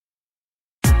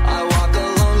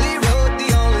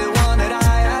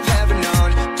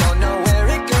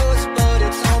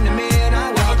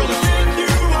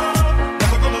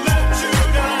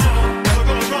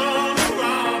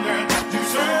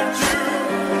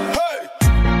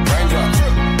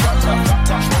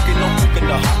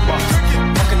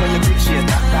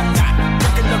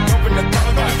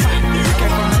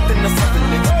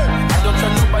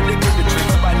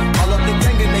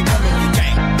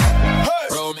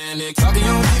Romantic talking, you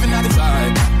don't even have to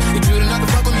vibe. You're cute enough to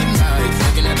fuck with me tonight.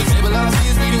 Looking at the table, all I see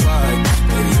is bleeding white.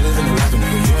 Baby, you live in the life,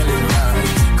 nigga, you ain't living right.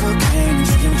 Cocaine,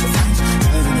 drinking with your friends.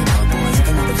 You live in the dark, boy, I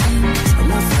can never dream. I'm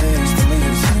not faced, only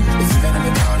you sin. If you've been in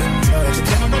the garden, you know that you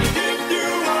can't. Never gonna give you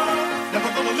up, never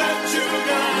gonna let you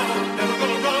down. Never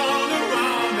gonna run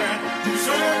around and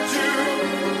desert you.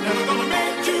 Never gonna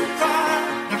make you cry.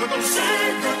 Never gonna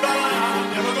say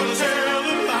goodbye. Never gonna tell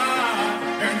a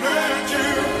lie and hurt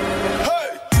you.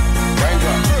 Hey!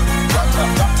 Raindrop, drop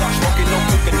top, smoking, no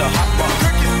cooking, the hot bar.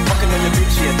 Fucking on your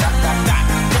bitch, yeah, that.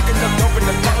 Cooking up dope in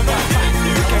the top.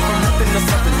 You came from nothing to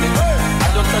something, nigga. I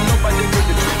don't tell nobody with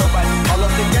the truth, nobody. All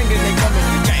of the gang and they come in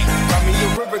the gang. Cry me a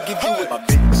river, give you with my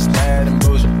bitch, mad and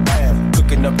bullshit.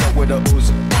 Cooking up dope with a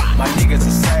Uzi. My niggas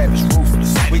are savage,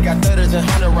 ruthless. We got 30s and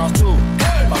 100 rounds too.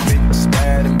 My bitch,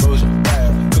 mad and bullshit.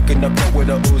 Cooking up dope with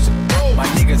a Uzi. My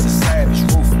niggas are savage,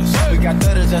 ruthless. We got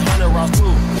 30s and 100 rounds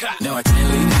too. No, I can't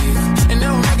leave. And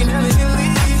now I'm making hella Italy.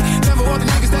 Never want the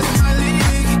niggas that's in my league.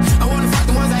 I wanna fuck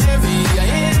the ones I envy. I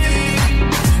envy.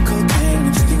 Cocaine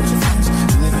and drinking with your friends.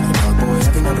 You live in the dark, boy, I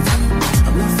can never dream.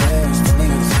 I'm not fast, only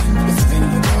you sin. If you've been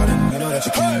in the garden, you know that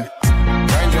you can.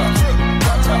 Raindrop,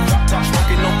 drop top,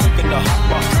 smoking, no cooking, the hot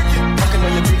bar. Fucking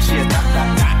on your bitch, yeah, that.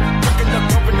 Cooking up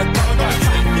dope in the top.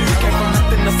 You came from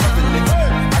nothing to something, nigga.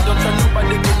 I don't tell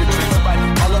nobody with the truth, nobody.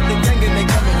 All of the gang and they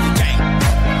come in the gang.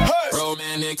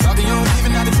 Romantic talking, you don't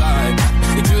even have to vibe.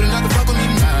 You're cute enough to fuck with me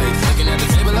tonight. Looking at the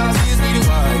table, all I see is bleeding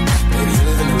white. Baby, you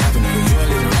live in the life, nigga, you ain't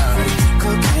living right.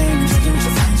 Cocaine, drinking with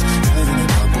your friends. You live in the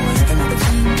dark, boy, I can never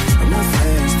dream. I'm not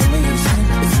faced, only you sin.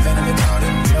 If you've been in the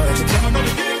garden, you know that you can't. Never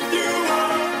gonna give you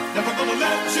up, never gonna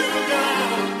let you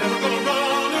down. Never gonna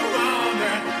run around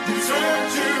and desert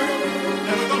you.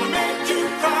 Never gonna make you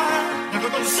cry. Never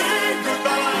gonna say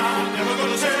goodbye. Never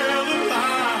gonna tell a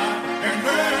lie and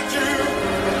hurt you.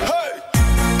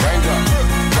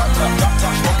 Drop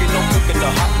top, smoking, no cooking, the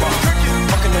hot bar.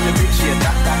 Fucking on your bitch, yeah,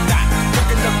 that.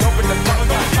 Cooking up dope in the top.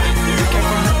 You came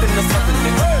from nothing to something,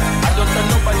 nigga. I don't tell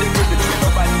nobody with the truth,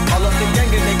 nobody. All of the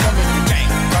gang and they come in the gang.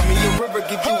 Cry me a river,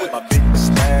 give you with my bitch,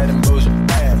 mad and bullshit.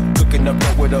 Cooking up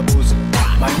dope with a Uzi.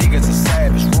 My niggas are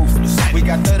savage, ruthless. We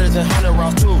got 30s and 100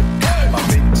 rounds too. My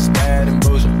bitch, mad and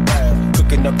bullshit.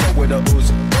 Cooking up dope with a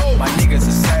Uzi. My niggas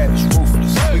are savage,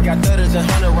 ruthless. We got 30s and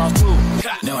 100 rounds too.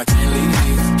 No, I can't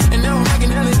leave. And now I'm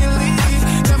making hella Italy.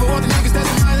 Never want the niggas that's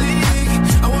in my league.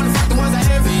 I wanna fuck the ones I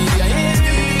envy. I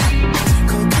envy.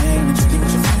 Cocaine and drinking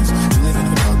with your friends. You live in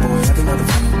the dark, boy, I can never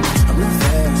dream. I'm not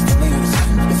fast, only you sin.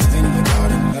 If you've been in the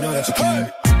garden, you know that you can.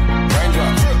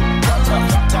 Raindrop,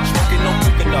 drop top, smoking, no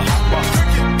cooking, the hot bar.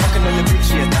 Fucking on your bitch,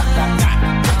 yeah, that.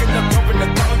 Cooking up dope in the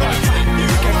top. You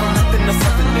came from nothing to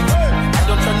something, nigga. I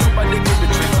don't tell nobody with the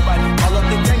truth, nobody. All of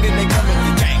the gang and they come in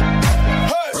the gang.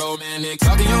 Romantic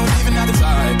talking, you don't even have to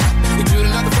vibe. You're cute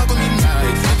enough to fuck with me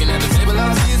tonight. Looking at the table,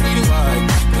 all I see is bleeding white.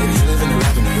 Baby, you live in the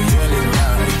life, nigga, you ain't living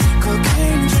right.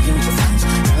 Cocaine, drinking with your friends.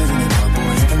 You live in the dark,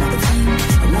 boy, I can never dream.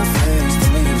 I'm not faced,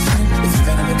 only you sin. If you've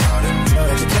been in the garden, you know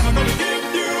that you can't. Never gonna give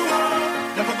you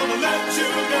up, never gonna let you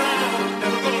down.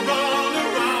 Never gonna run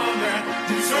around and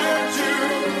desert you.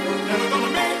 Never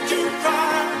gonna make you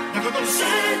cry. Never gonna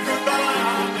say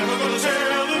goodbye. Never gonna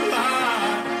tell a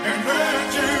lie and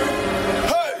hurt you.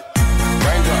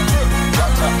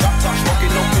 Drop top,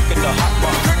 smoking, no cooking, the hot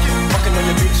bar. Fucking on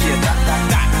your bitch, yeah,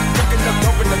 that. Cooking up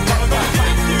dope in the top.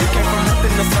 You came from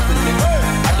nothing to something, nigga.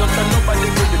 I don't tell nobody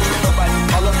with the truth, nobody.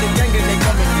 All of the gang and they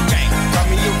come in the gang. Cry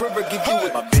me a river, give you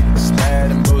with my bitch,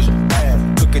 mad and bullshit.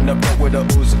 Cooking up dope with a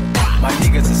Uzi. My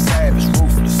niggas are savage,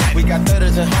 ruthless. We got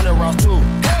 30s and 100 rounds too.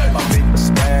 My bitch,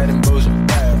 mad and bullshit.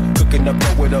 Cooking up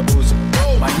dope with a Uzi.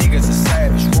 My niggas are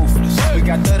savage, ruthless. We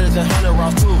got 30s and 100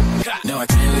 rounds too. No, I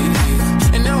can't leave.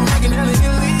 And now I'm making hella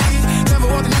Italy. Never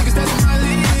want the niggas that's in my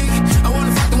league. I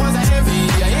wanna fuck the ones I envy.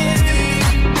 I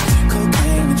envy.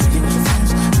 Cocaine and drinking with your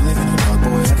friends. You live in the dark,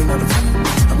 boy, I can never dream.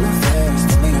 I'm not fast,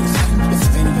 only you sin. If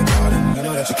you've been in the garden, you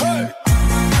know that you can.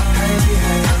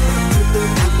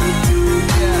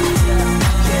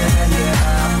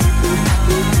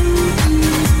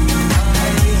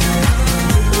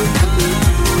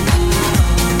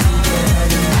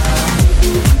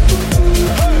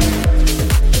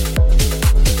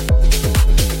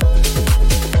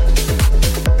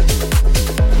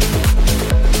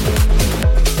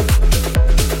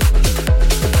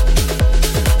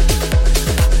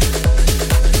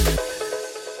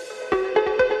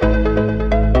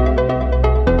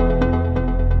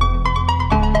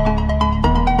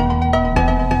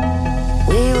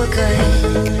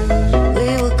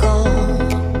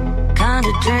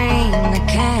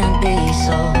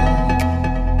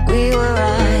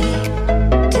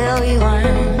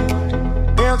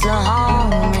 built a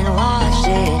home in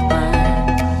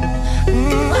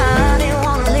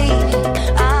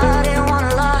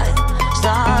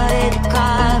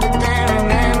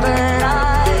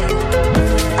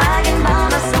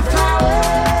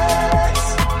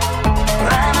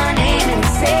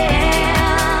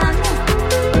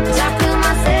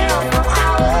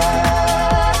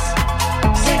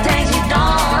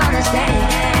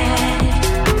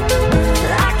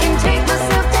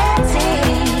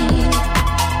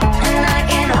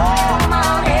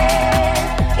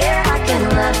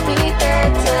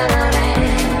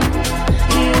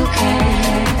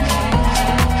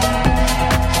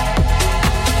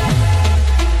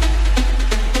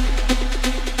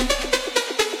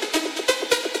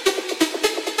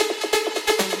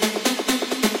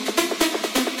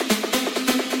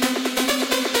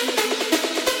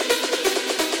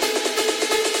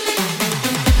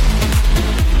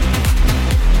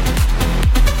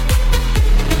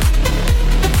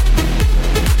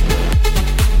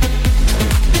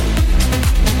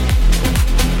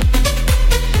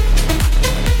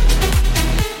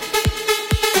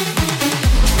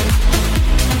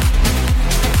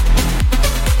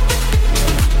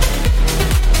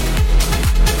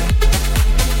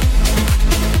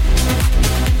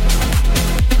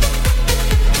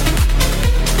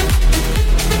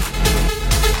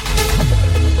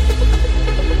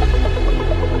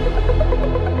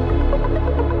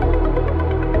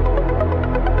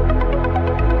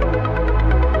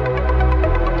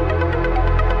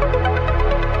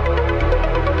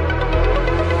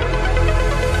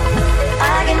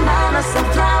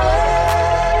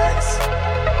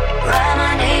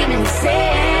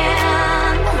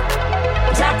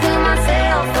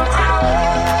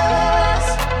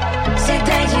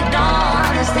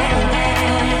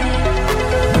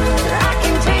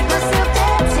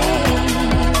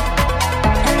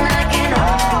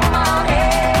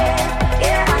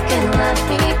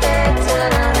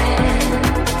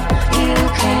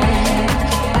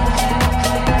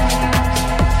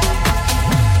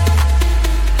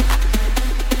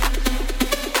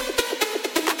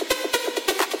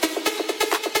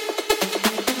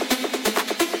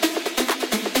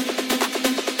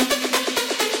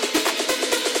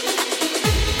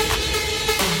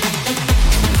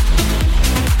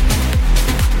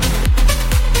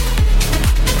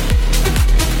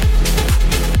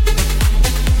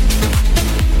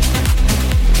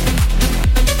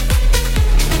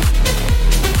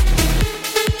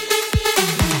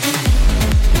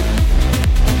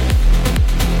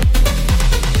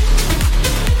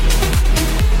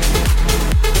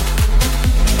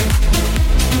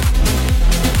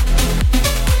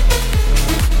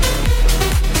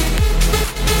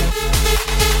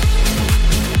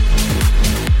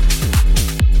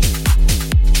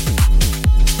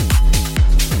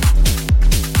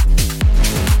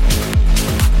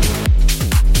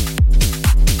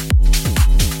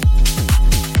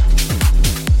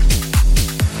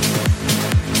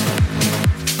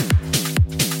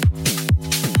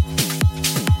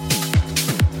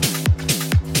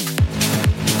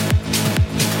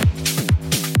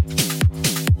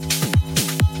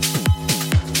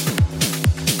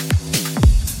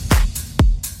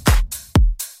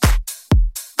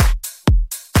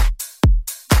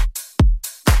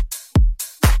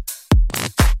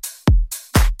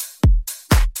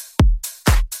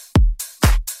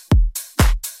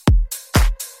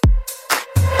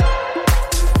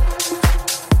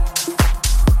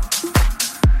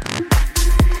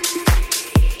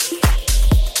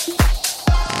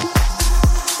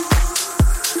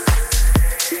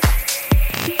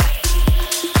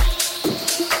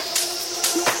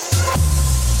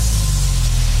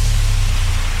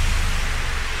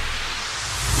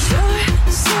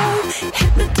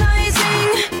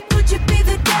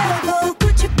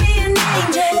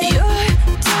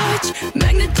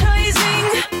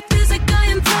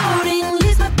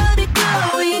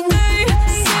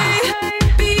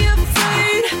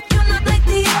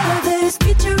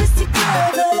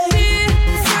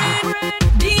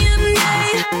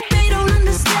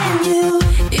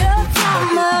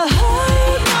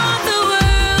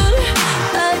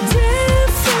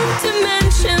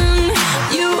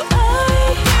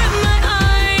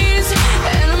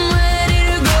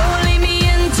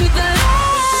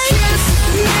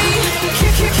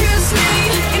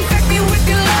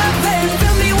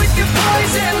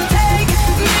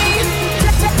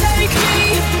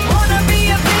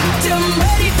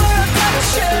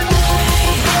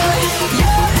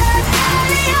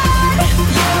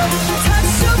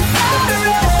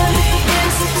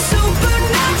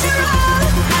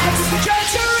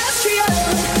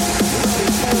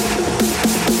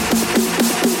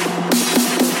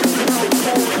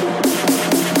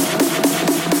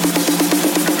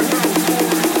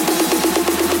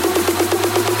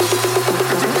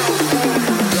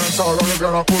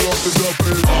when I pull up the dub.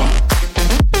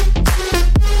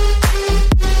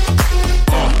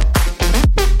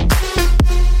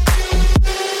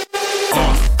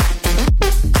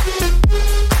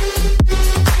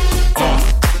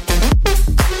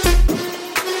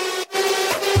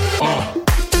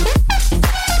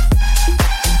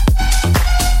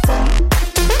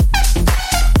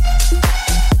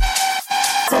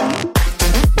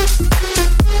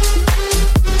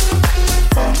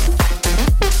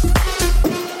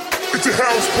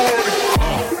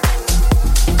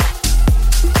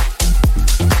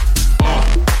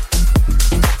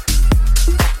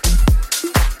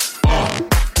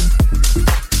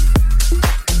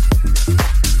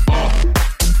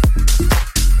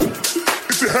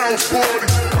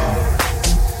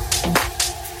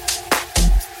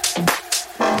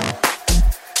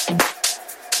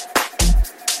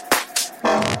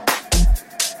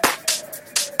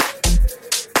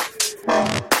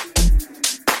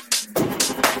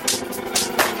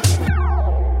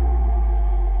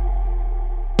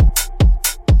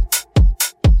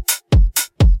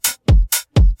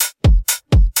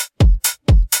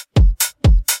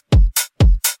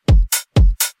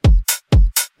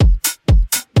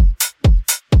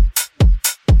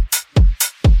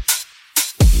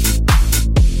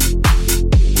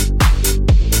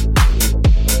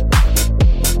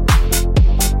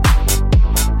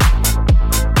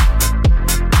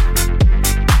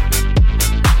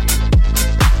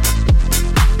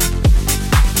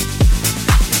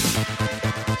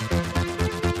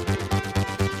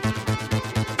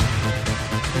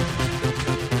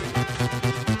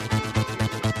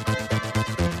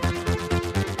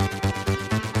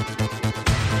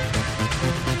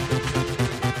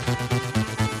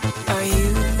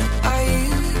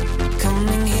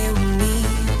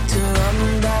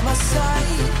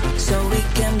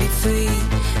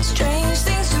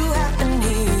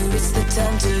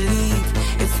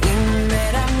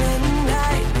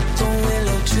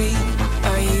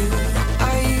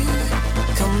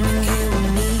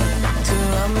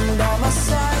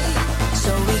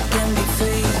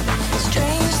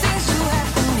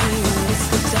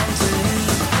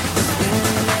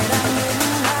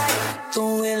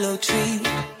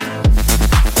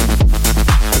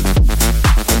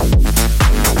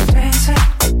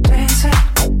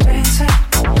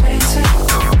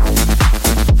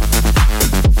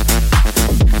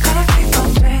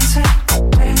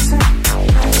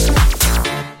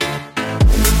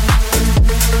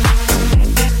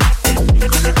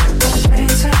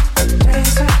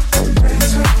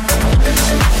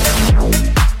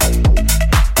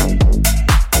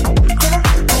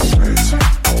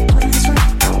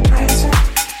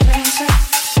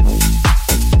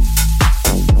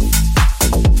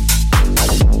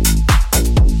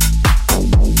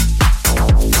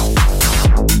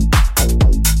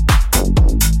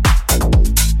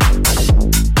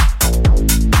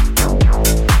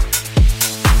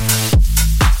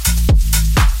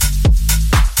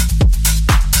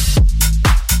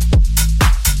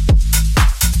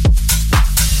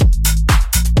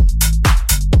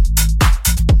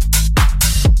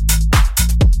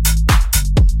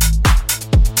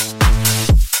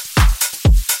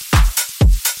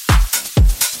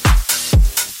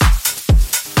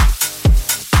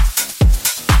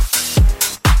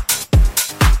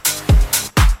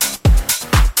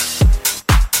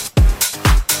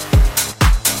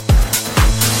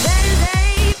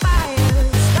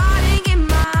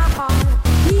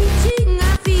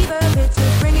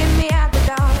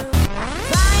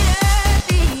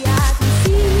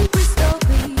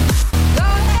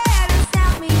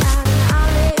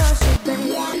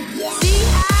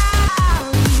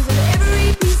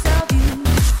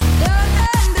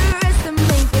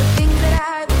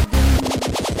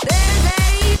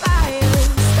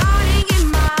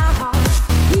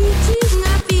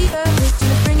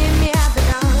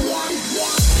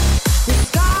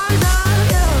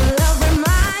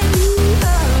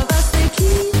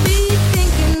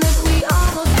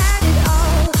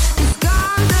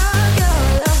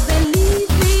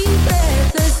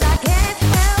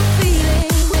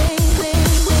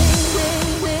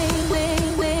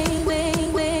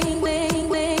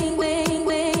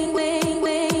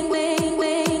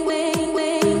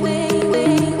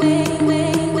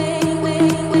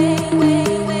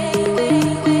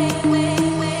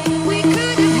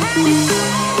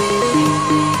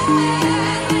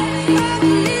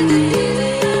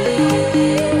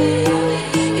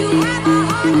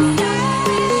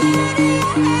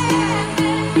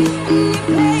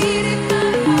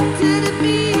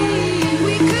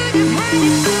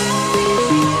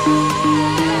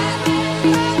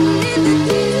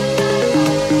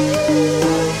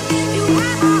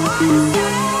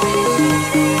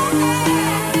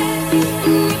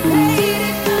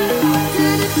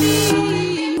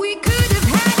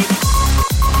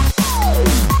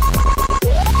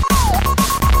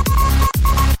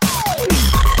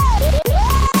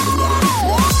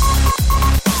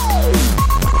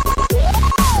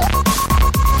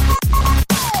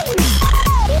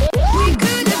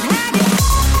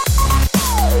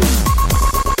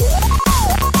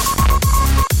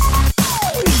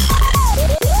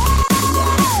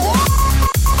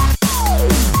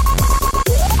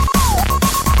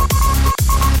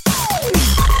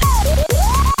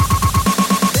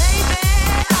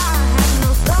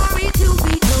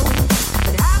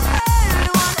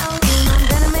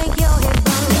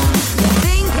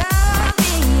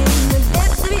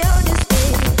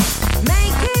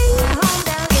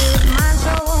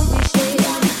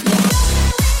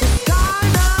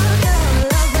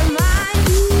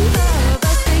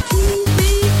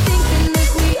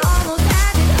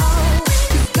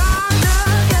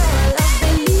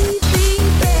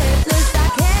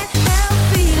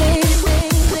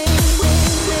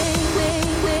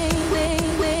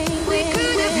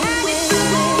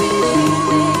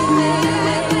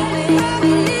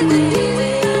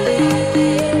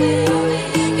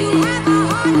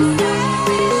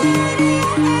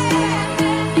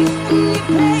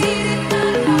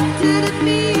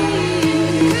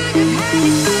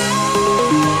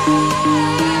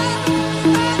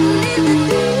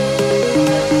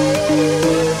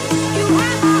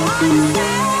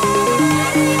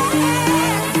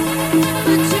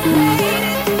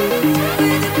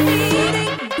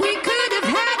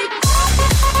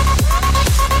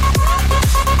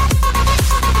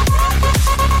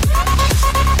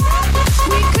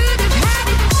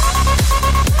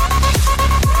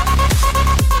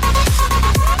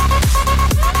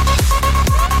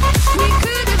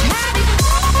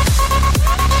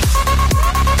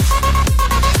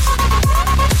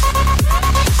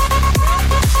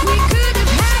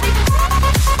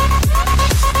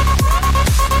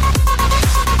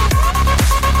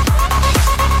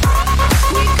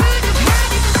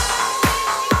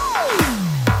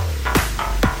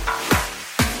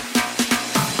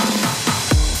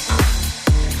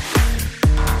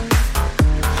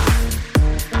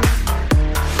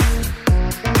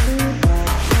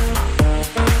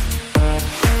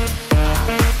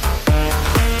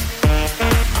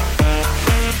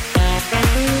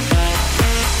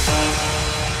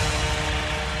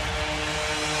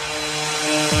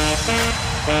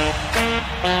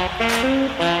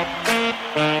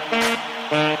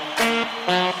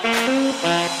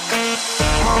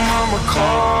 My mama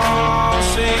calls,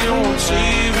 see you on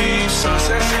TV.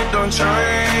 Sunset shit done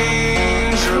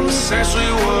changed. Ever since we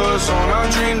was on, I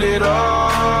dreamed it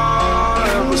all.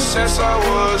 Ever since I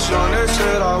was young, they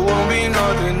said I won't be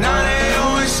nothing. Now they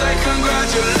always say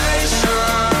congratulations.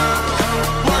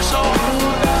 Work so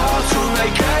hard out to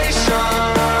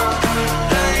vacation.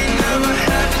 They ain't never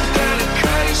had the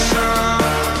dedication.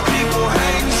 People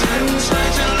hating, saying we're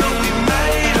changing, look, we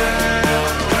made it.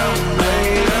 Yeah, we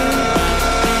made it.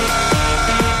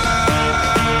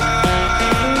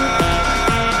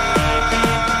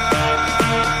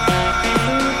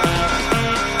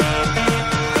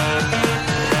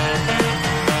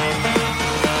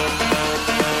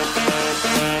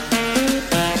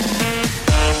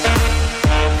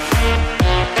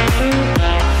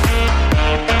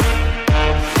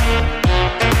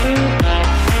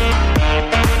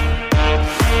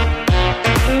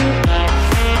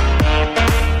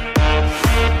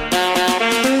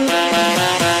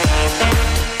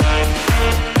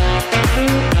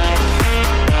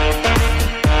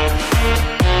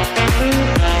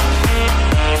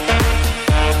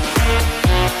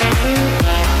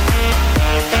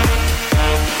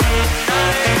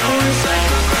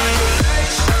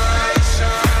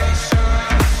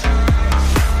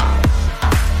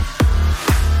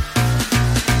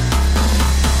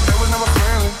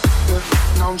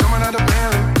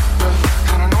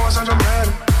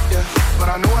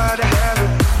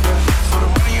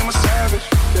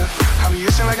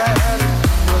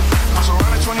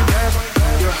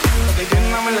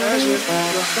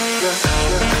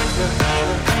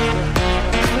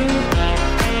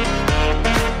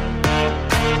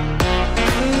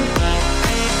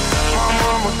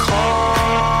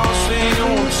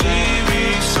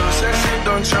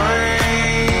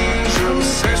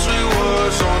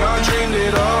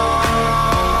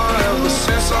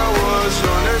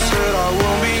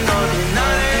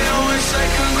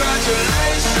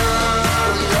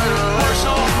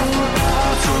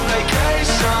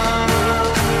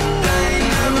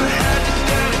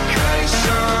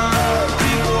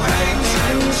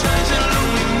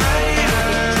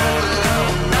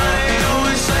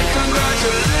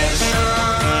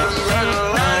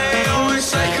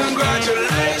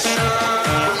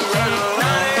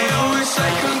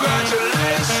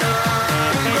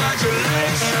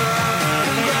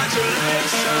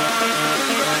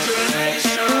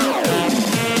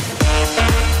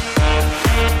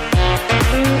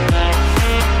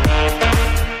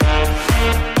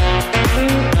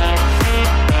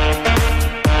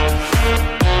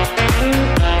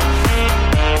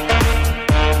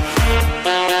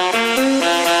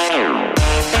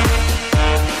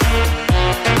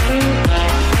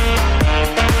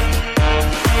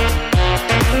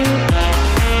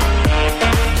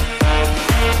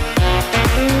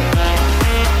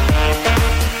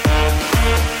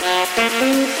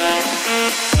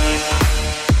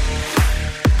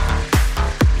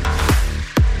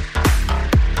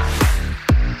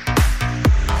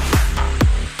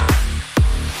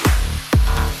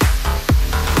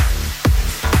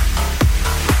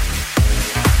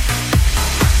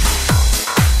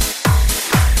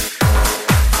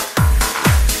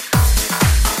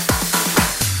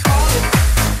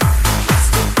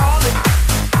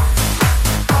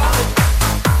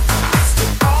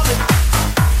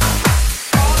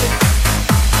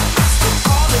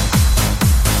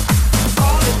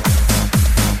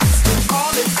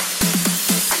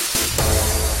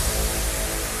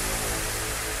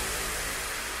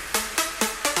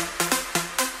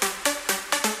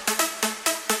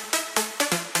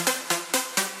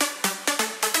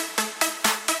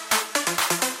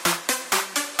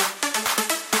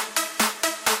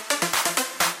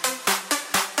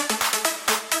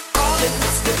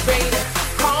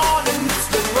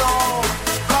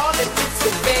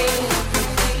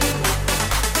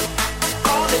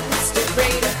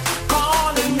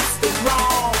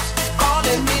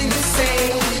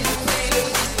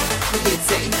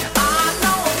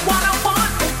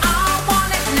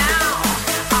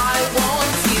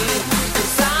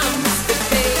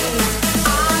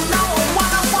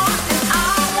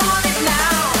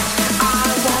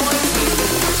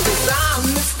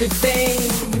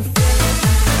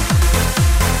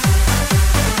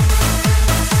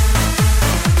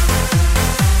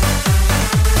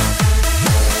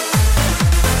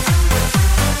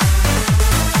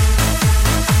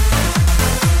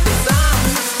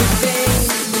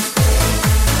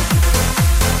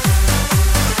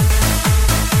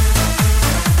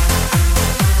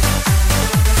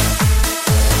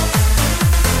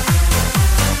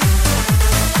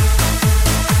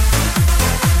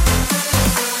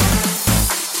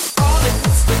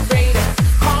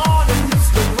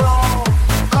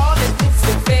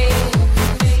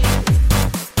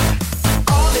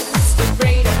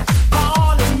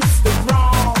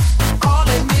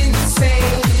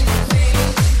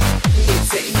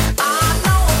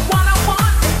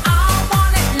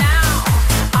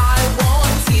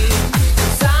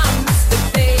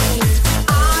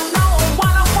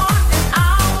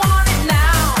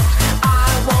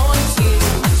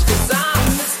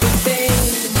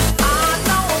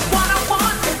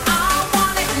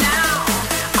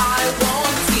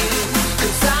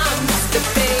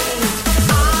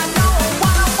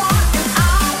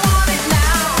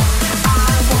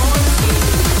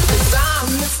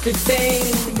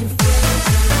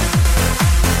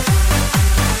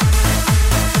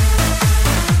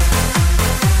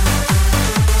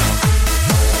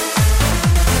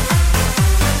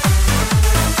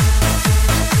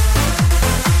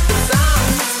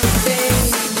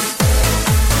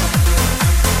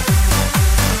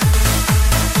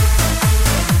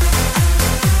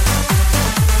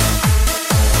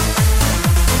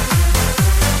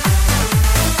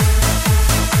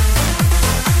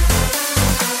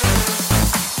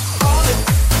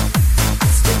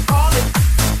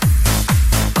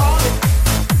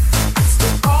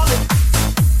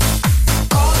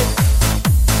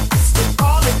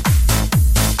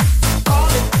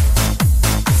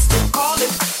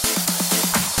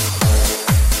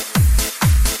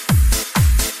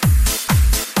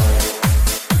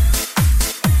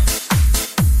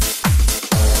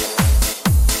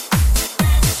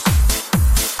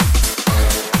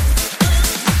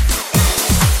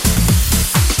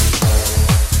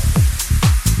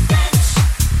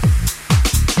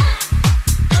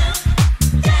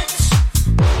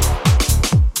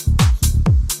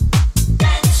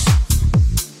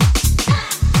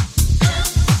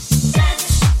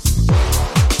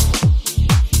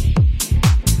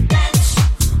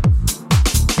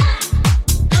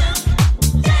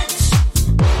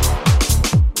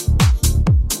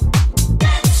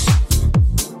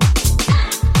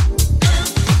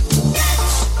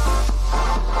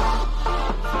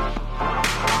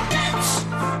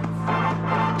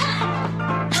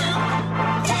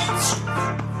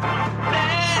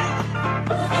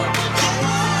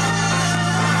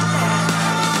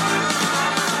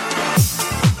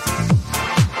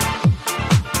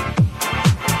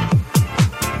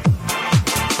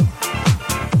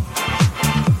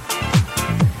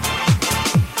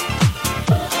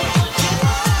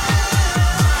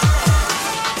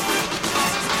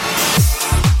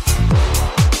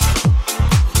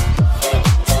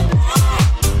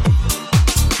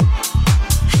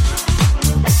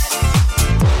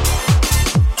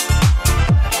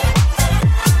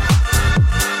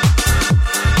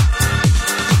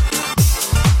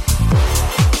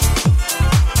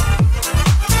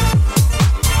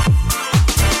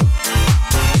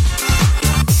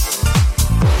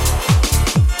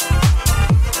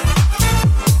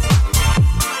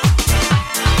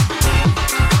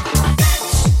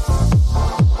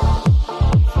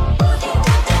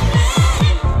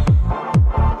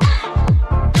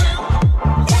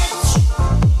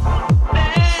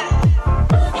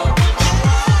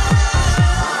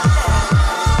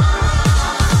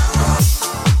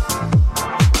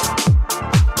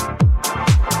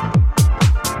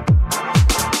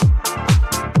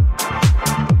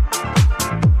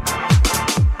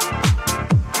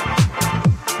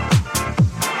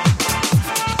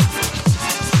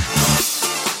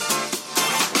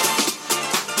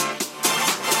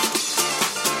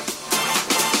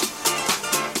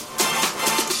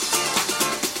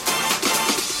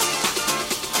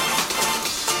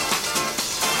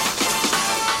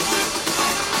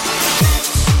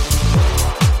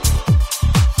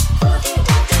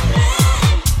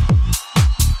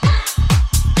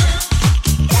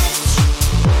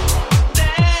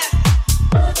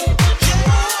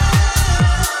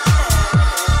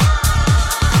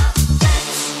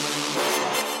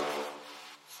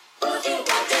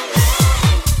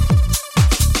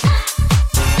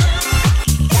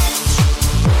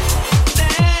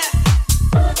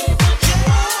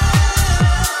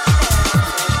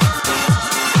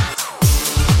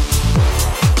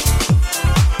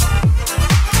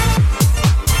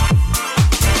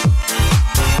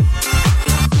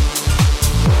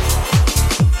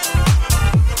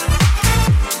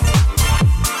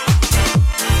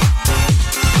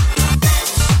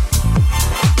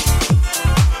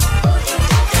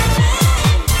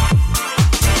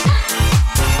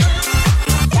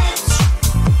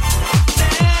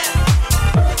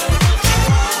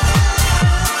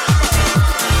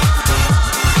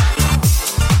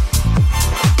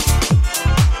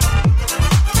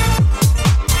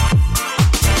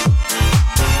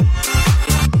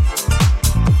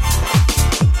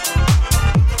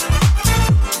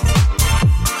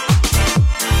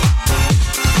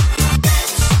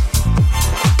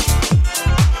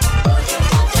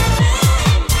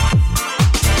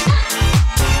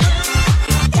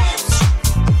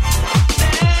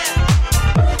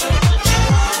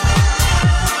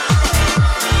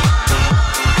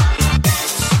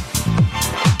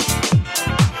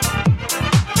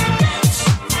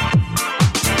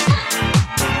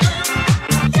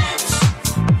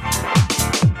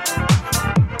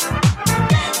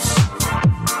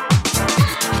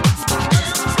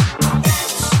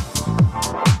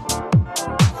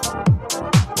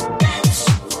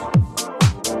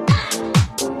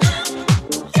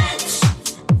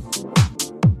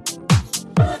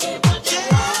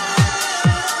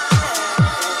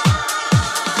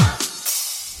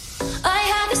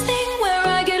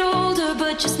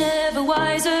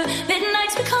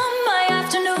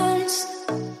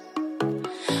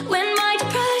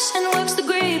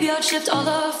 worshipped all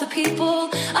of the people.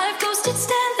 I've ghosted,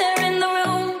 stand there in the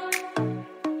room.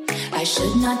 I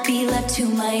should not be left to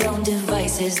my own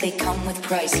devices. They come with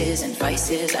prices and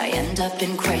vices. I end up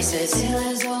in crisis. Still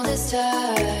as all this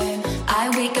time,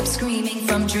 I wake up screaming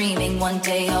from dreaming. One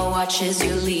day I'll watch as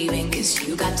you're leaving, 'cause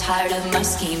you got tired of my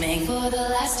scheming. For the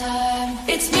last time,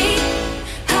 it's me.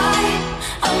 Hi,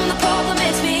 I'm the problem,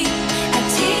 it's me. At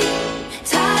tea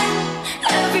time,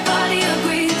 everybody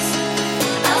agrees.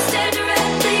 I'll stare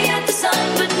directly at the sun,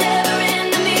 but never in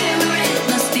the mirror. It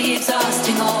must be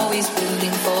exhausting, always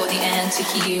rooting for the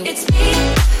anti-hero. It's me.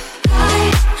 Hi,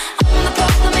 I'm the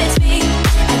problem, it's me.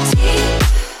 At tea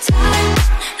time,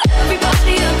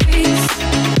 everybody agrees.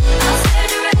 I'll stare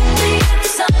directly at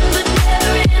the sun, but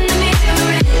never in the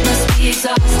mirror. It must be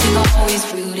exhausting, always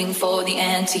rooting for the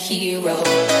anti-hero.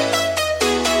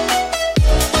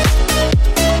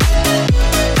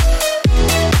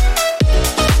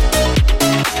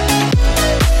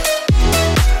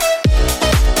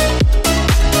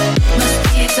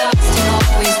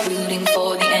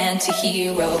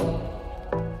 Hero.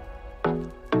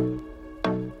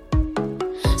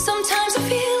 Sometimes I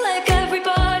feel like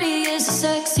everybody is a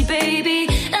sexy baby,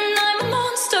 and I'm a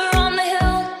monster on the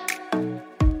hill.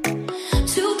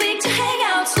 Too big to hang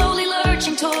out, slowly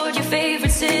lurching toward your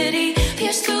favorite city.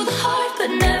 Pierced through the heart but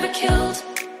never killed.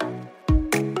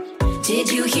 Did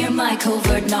you hear my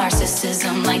covert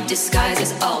narcissism? Like disguised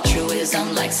as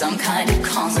altruism, like some kind of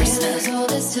congressman. All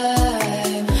this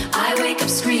time, I wake up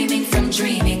screaming from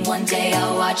dreaming. One day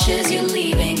I'll watch as you're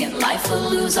leaving, and life will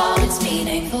lose all its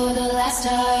meaning. For the last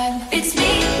time, it's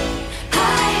me.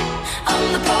 Hi, I'm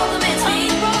the problem, it's me.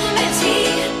 It's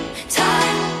tea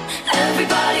time,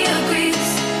 everybody agrees.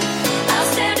 I'll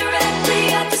stare directly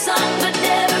at the sun, but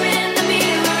never in the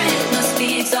mirror. It must be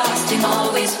exhausting,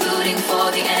 always rooting for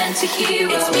the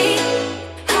anti-hero. It's me.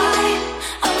 Hi,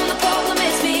 I'm the problem,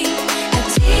 it's me. At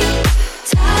tea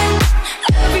time,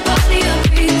 everybody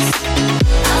agrees.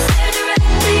 I'll stare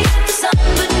directly at the sun,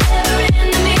 but never in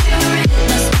the mirror. It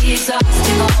must be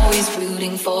exhausting, always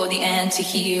rooting for the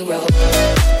anti-hero.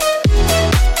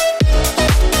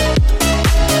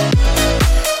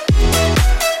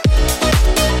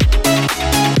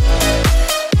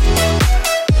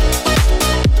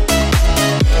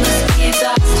 Must be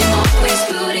exhausting, always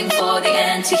rooting for the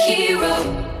anti-hero.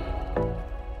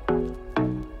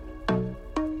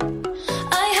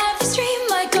 I have this dream,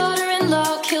 my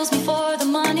daughter-in-law kills me for the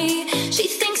money. She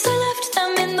thinks I left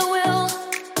them in the will.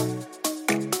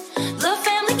 The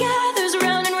family gathers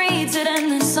around and reads it, and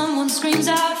then someone screams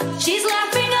out, she's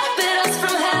laughing up at us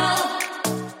from hell.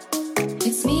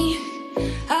 It's me.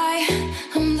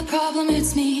 I'm the problem,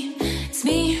 it's me. It's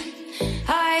me.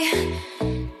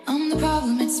 I'm the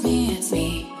problem, it's me. It's me.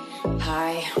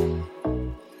 Hi.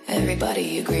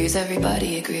 Everybody agrees,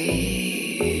 everybody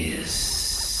agrees.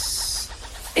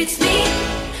 It's me.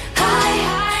 Hi,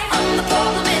 I'm the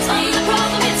problem.